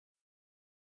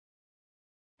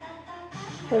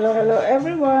Hello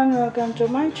everyone, welcome to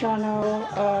my channel.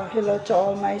 Hello to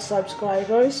all my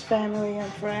subscribers, family and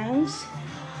friends.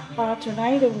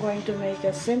 Tonight I'm going to make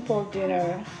a simple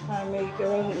dinner. I'm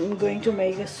going to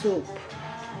make a soup.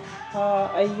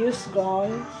 I use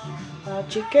ground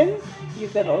chicken. You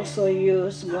can also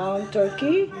use ground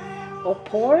turkey or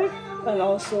pork, and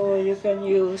also you can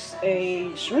use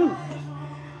a shrimp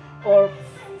or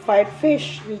fried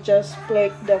fish. You just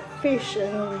flake the fish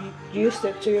and use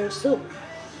it to your soup.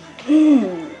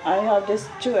 I have these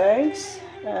 2 eggs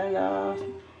and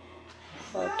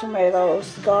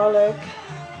tomatoes, garlic,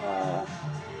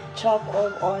 chop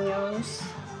of onions,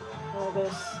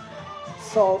 this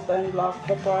salt and black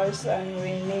peppers, and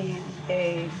we need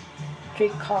 3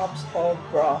 cups of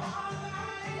broth.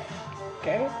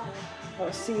 Okay,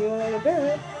 I'll see you in a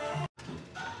bit.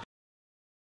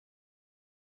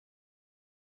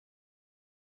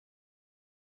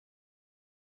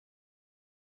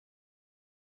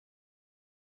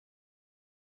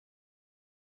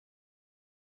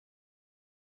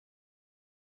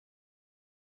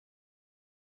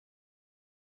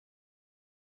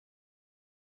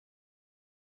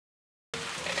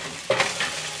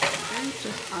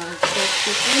 Just add the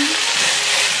chicken.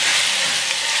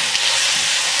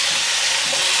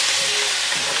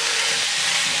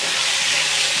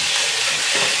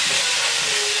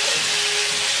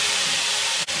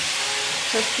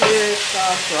 Just let it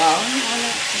brown on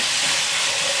it.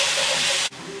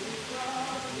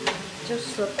 Just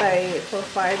saute it for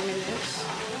 5 minutes.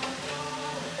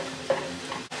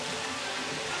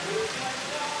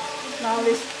 Now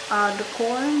let's add the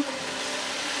corn.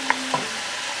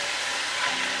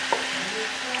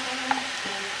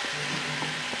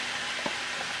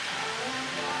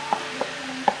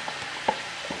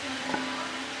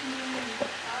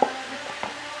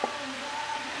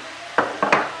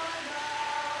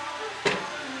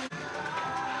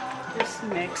 Just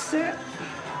mix it.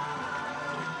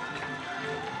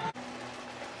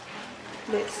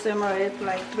 Let's simmer it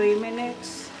like 3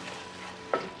 minutes.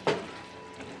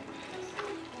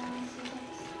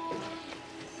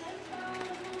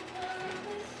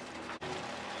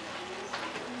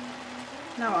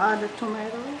 Now add the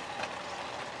tomato.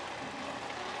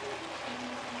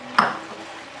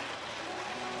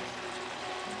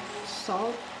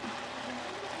 Salt.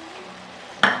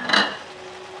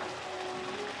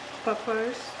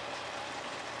 Peppers.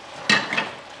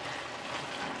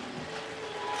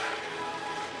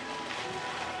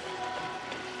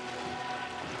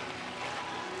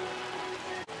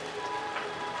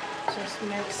 Just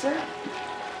mix it.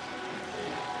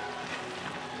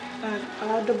 And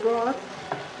add the broth.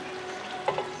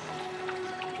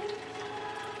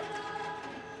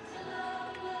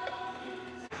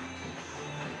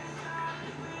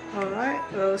 Alright,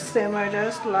 we'll simmer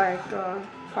this like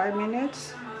 5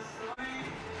 minutes.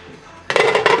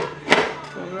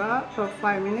 Alright, for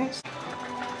 5 minutes.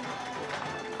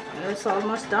 It's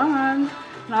almost done.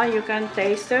 Now you can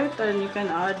taste it and you can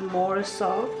add more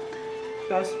salt.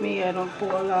 Trust me, I don't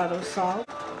put a lot of salt.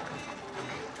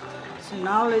 So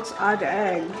now let's add the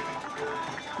egg.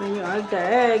 When you add the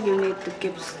egg, you need to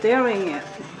keep stirring it.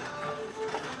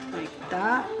 Like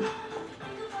that.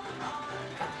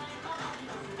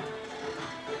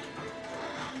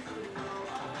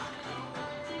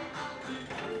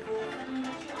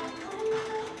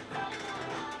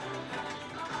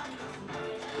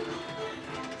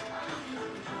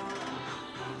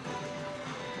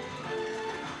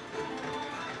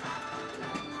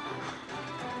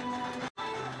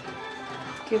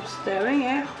 Keep stirring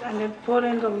it and then put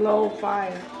in the low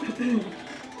fire.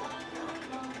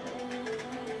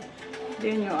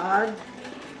 Then you add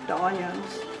the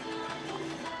onions.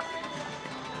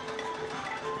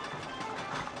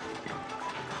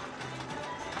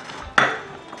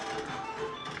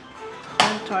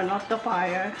 And turn off the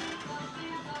fire.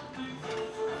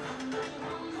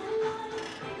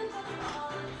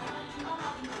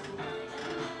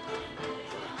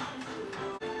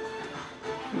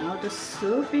 Now the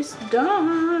soup is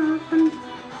done.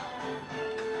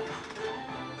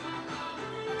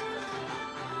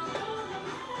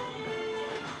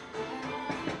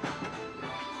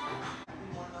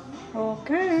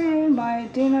 Okay, my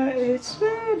dinner is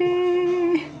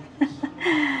ready.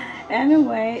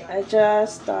 Anyway, I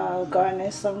just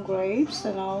garnished some grapes,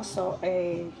 and also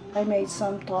I made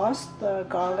some toast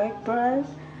garlic bread,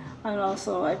 and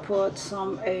also I put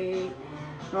some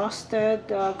roasted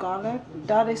garlic.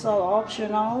 That is all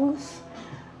optionals.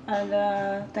 And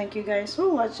thank you guys for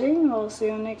watching. I'll see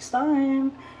you next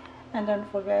time, and don't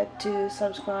forget to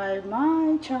subscribe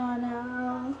my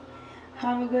channel.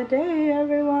 Have a good day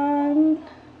everyone.